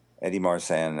Eddie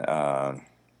Marsan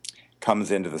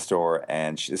comes into the store,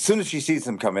 and as soon as she sees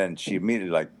him come in, she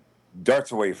immediately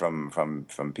darts away from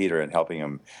Peter and helping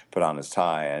him put on his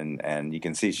tie, and you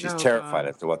can see she's terrified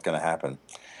as to what's going to happen.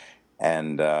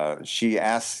 And she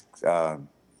asks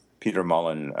Peter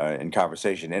Mullen in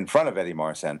conversation in front of Eddie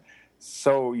Marsan,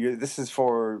 so this is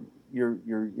for you're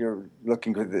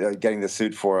looking for getting the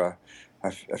suit for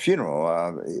a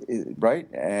funeral, right?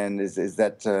 And is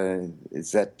that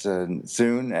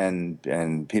soon?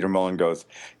 And Peter Mullen goes,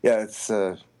 yeah, it's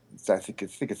I think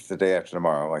it's the day after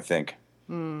tomorrow, I think.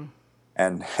 Mm.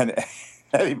 And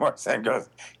Eddie Marsan goes,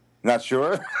 not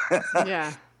sure.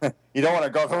 Yeah. You don't want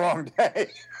to go the wrong day.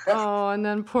 Oh, and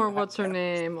then poor what's her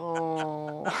name?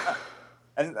 Oh.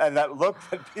 And that look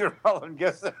that Peter Mullen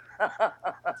gives him,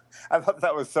 I thought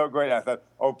that was so great. I thought,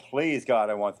 oh, please,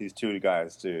 God, I want these two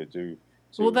guys to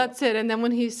well, that's it. And then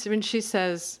when he sees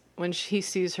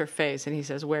her face and he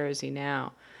says, where is he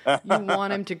now? You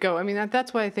want him to go. I mean,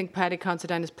 that's why I think Paddy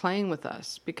Considine is playing with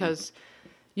us, because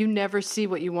you never see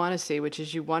what you want to see, which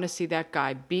is you want to see that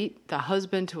guy beat the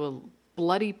husband to a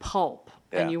bloody pulp,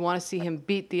 and you want to see him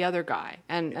beat the other guy.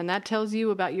 And that tells you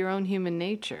about your own human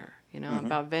nature. You know,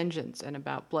 about vengeance and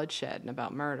about bloodshed and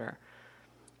about murder.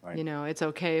 Right. You know, it's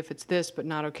okay if it's this, but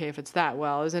not okay if it's that.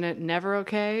 Well, isn't it never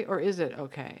okay, or is it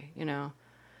okay? You know,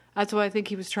 that's what I think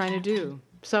he was trying to do.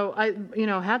 So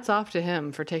hats off to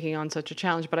him for taking on such a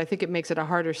challenge, but I think it makes it a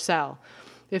harder sell.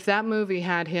 If that movie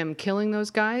had him killing those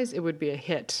guys, it would be a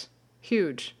hit.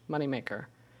 Huge moneymaker.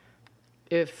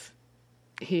 If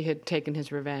he had taken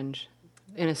his revenge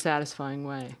in a satisfying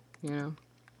way, you know?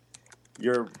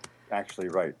 You're actually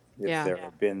right. If there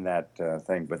had been that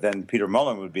thing, but then Peter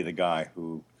Mullen would be the guy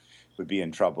who would be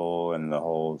in trouble, and the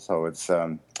whole. So it's.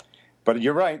 But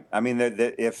you're right. I mean,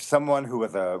 if someone who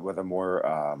with a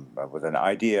more with an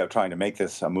idea of trying to make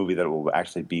this a movie that will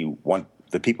actually be one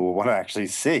the people will want to actually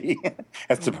see,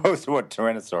 as opposed to what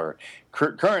Tyrannosaur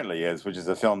currently is, which is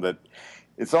a film that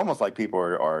it's almost like people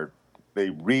are they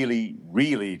really,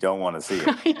 really don't want to see it.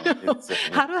 I know.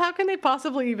 How can they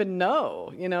possibly even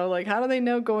know? You know, like, how do they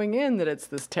know going in that it's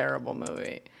this terrible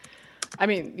movie? I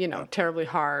mean, you know, terribly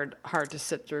hard to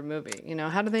sit through movie. You know,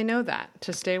 how do they know that?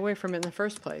 To stay away from it in the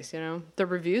first place, you know? The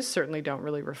reviews certainly don't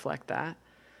really reflect that.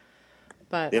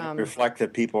 But they reflect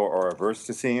that people are averse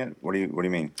to seeing it? What do you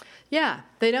mean? Yeah,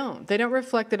 they don't. They don't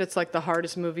reflect that it's like the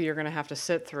hardest movie you're going to have to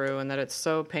sit through, and that it's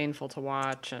so painful to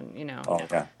watch, and, you know. Oh,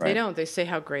 yeah, right. They don't. They say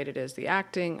how great it is, the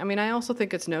acting. I mean, I also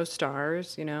think it's no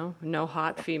stars, you know, no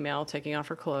hot female taking off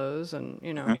her clothes, and,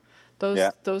 you know,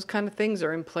 those kind of things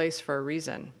are in place for a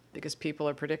reason, because people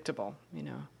are predictable, you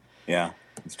know. Yeah,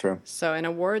 it's true. So in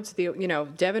awards,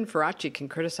 Devin Faraci can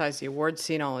criticize the awards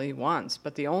scene all he wants,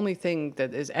 but the only thing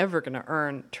that is ever going to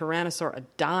earn Tyrannosaur a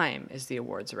dime is the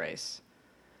awards race.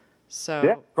 So,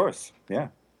 Yeah, of course. Yeah.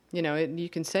 You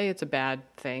can say it's a bad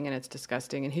thing and it's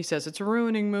disgusting, and he says it's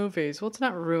ruining movies. Well, it's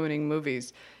not ruining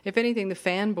movies. If anything, the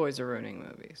fanboys are ruining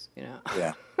movies,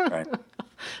 Yeah, right.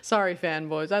 Sorry,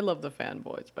 fanboys. I love the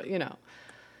fanboys, but,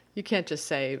 you can't just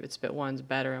say one's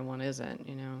better and one isn't,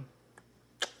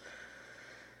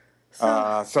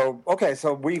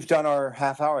 So we've done our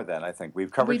half hour then. I think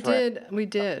we've covered. We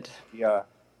did.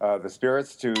 The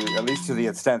spirits to at least to the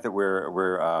extent that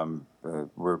we're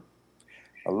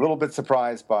a little bit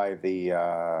surprised by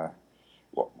the.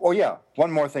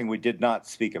 One more thing we did not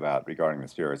speak about regarding the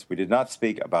spirits. We did not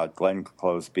speak about Glenn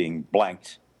Close being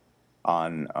blanked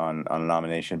on a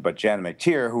nomination, but Janet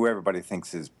McTeer, who everybody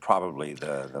thinks is probably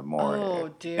the more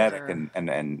kinetic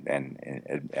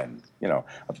and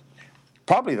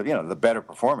probably the better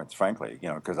performance, frankly,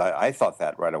 because I thought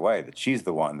that right away, that she's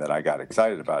the one that I got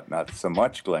excited about, not so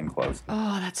much Glenn Close.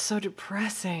 Oh, that's so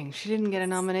depressing. She didn't get a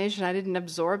nomination. I didn't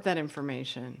absorb that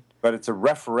information. But it's a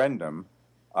referendum.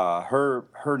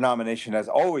 Her nomination has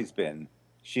always been,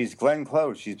 she's Glenn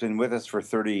Close. She's been with us for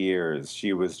 30 years.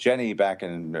 She was Jenny back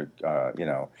in,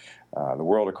 The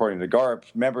World According to Garp.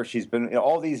 Remember, she's been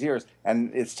all these years,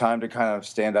 and it's time to kind of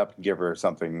stand up and give her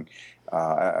something,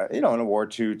 an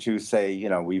award to say,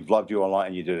 we've loved you a lot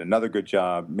and you did another good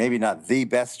job. Maybe not the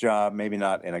best job, maybe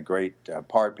not in a great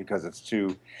part because it's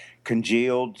too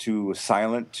congealed, too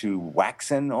silent, too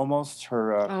waxen almost.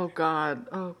 Her. Oh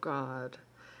God.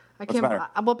 I can't.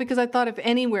 Well, because I thought if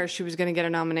anywhere she was going to get a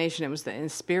nomination, it was the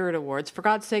Spirit Awards. For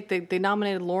God's sake, they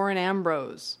nominated Lauren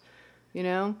Ambrose.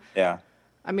 Yeah.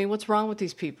 I mean, what's wrong with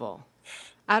these people?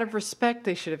 Out of respect,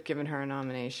 they should have given her a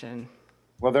nomination.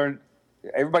 Well,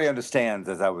 everybody understands,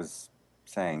 as I was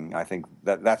saying. I think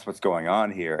that's what's going on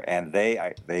here, and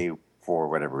they for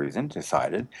whatever reason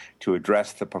decided to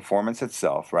address the performance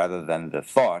itself rather than the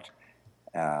thought,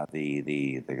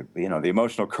 the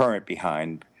emotional current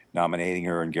behind nominating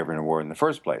her and giving her an award in the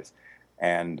first place.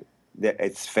 And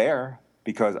it's fair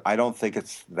because I don't think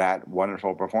it's that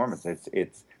wonderful performance.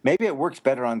 It's maybe it works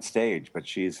better on stage, but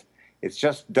it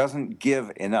just doesn't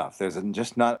give enough. There's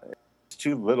just not, it's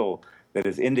too little that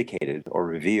is indicated or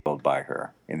revealed by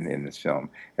her in this film,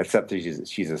 except that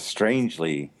she's a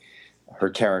strangely, her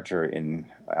character in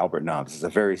Albert Nobbs is a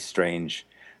very strange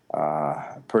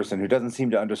person who doesn't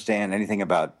seem to understand anything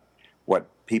about what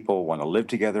people want to live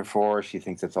together for. She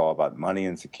thinks it's all about money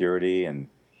and security, and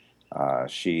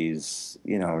she's,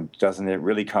 doesn't it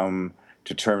really come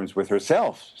to terms with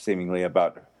herself, seemingly,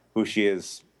 about who she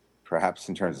is, perhaps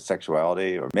in terms of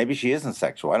sexuality, or maybe she isn't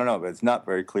sexual. I don't know, but it's not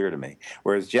very clear to me.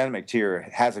 Whereas Janet McTeer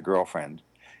has a girlfriend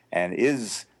and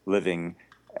is living,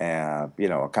 kind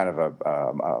of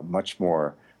a much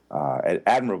more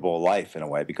admirable life in a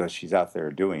way because she's out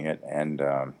there doing it, and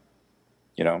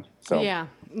so yeah.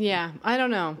 I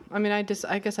don't know. I mean, I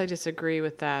guess I disagree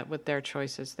with that, with their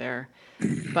choices there,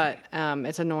 but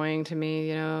it's annoying to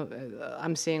me.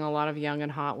 I'm seeing a lot of young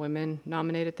and hot women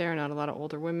nominated there, not a lot of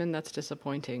older women. That's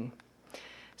disappointing.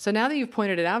 So now that you've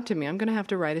pointed it out to me, I'm going to have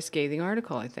to write a scathing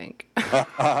article, I think.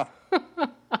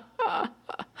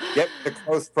 Yep, the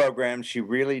Close program. She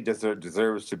really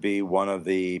deserves to be one of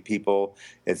the people.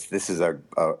 This is a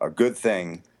good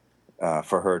thing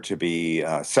for her to be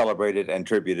celebrated and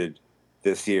tributed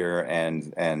this year,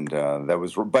 and that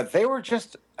was. But they were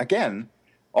just, again,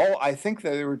 I think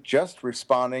they were just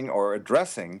responding or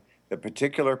addressing the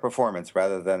particular performance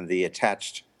rather than the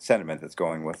attached sentiment that's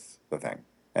going with the thing,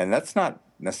 and that's not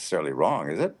necessarily wrong,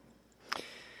 is it?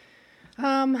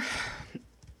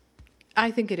 I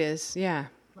think it is. Yeah,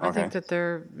 okay. I think that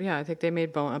I think they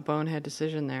made a bonehead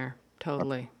decision there.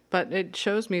 Totally. Okay. But it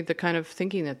shows me the kind of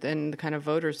thinking and the kind of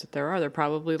voters that there are. They're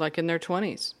probably like in their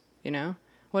 20s,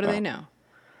 What do they know?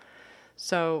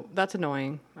 So that's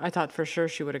annoying. I thought for sure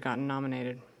she would have gotten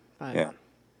nominated. But, yeah.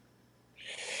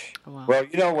 Well,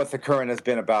 you know what the current has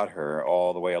been about her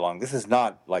all the way along. This is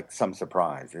not like some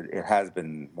surprise. It has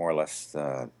been more or less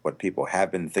what people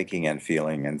have been thinking and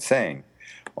feeling and saying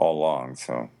all along.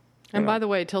 So. And by the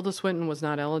way, Tilda Swinton was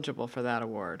not eligible for that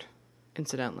award,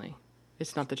 incidentally.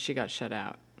 It's not that she got shut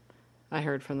out. I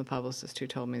heard from the publicist who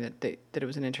told me that it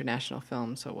was an international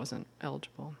film, so it wasn't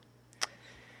eligible.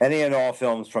 Any and all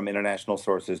films from international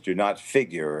sources do not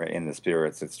figure in the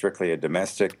Spirits. It's strictly a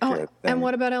domestic thing. And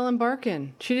what about Ellen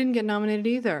Barkin? She didn't get nominated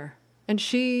either. And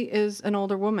she is an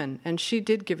older woman, and she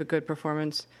did give a good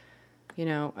performance.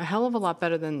 A hell of a lot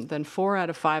better than 4 out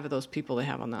of 5 of those people they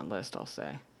have on that list, I'll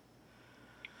say.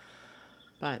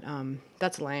 But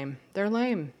that's lame. They're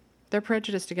lame. They're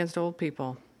prejudiced against old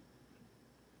people.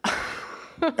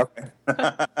 Okay.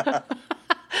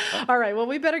 All right. Well,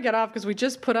 we better get off because we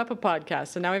just put up a podcast.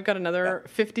 So now we've got another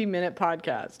 50-minute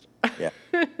podcast. Yeah.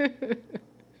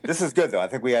 This is good, though. I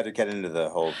think we had to get into the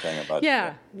whole thing about...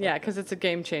 Yeah, because it's a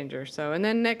game changer. So, and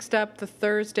then next up, the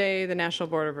Thursday, the National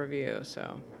Board of Review.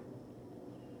 So,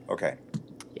 okay.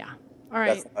 Yeah. All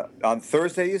right. That's, on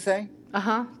Thursday, you say?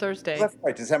 Thursday. That's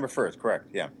right, December 1st, correct,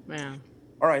 yeah. Yeah.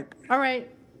 All right. All right.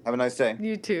 Have a nice day.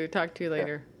 You too. Talk to you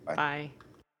later. Yeah. Bye. Bye.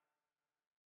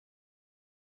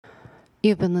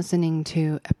 You've been listening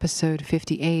to episode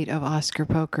 58 of Oscar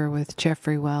Poker with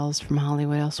Jeffrey Wells from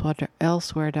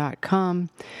HollywoodElsewhere.com,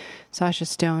 Sasha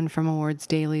Stone from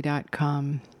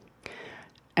AwardsDaily.com.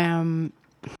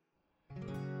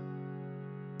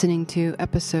 Listening to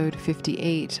episode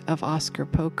 58 of Oscar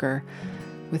Poker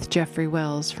with Jeffrey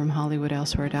Wells from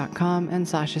HollywoodElsewhere.com and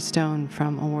Sasha Stone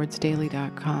from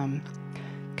AwardsDaily.com.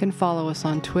 You can follow us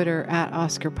on Twitter at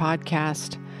Oscar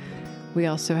Podcast. We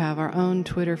also have our own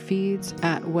Twitter feeds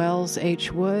at Wells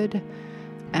H. Wood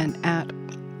and at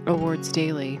Awards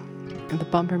Daily. The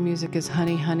bumper music is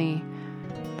Honey Honey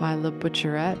by Le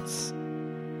Butcherettes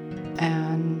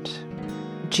and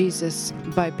Jesus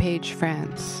by Paige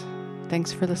France.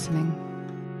 Thanks for listening.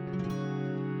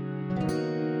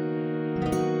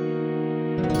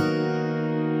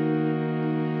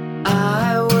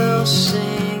 I will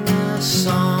sing a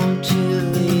song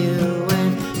to you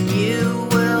and you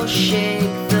will shake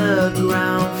the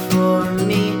ground for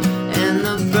me, and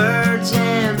the birds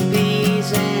and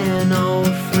bees and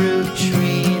old fruit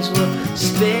trees will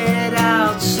spit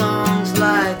out songs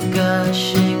like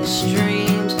gushing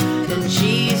streams, and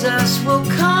Jesus will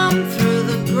come through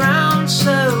the ground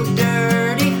so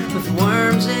dirty, with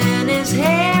worms in his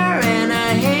hair and a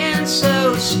hand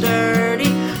so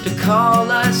sturdy, to call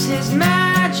us his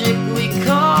magic, we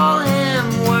call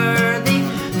him worthy.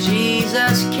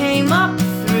 Jesus came up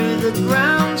through the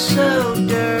ground so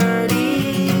dirty.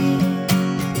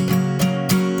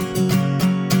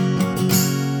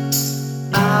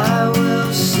 I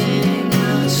will sing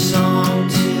a song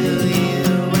to you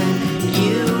and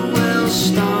you will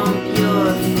stomp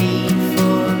your feet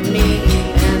for me,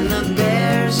 and the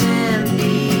bears and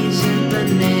bees and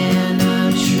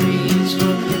banana trees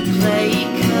will play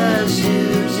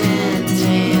kazoos and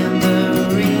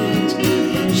tambourines,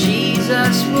 and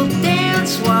Jesus will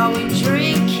dance while we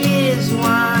drink his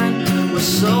wine, with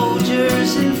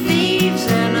soldiers and thieves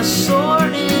and a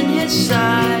sword in his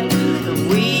side, and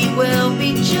we will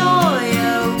be joy,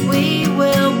 oh, we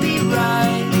will be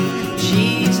right.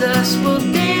 Jesus will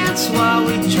dance while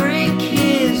we drink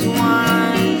his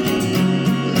wine.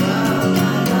 La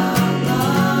la la la la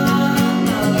la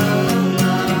la la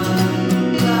la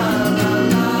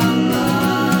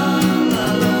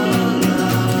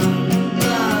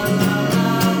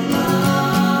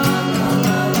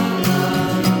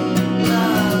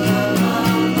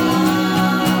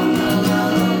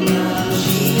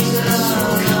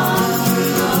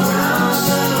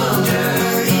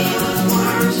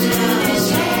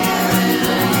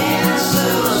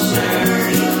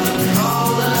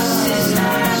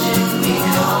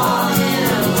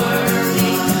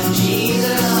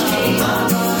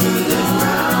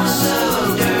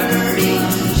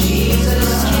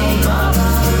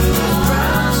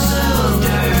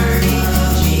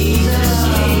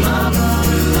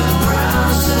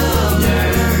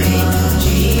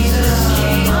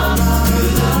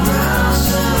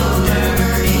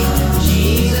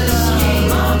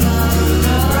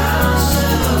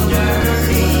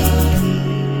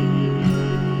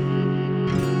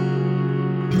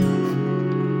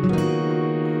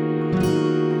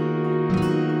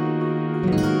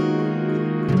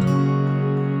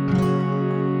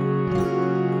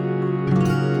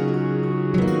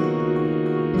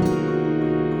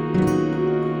Thank you.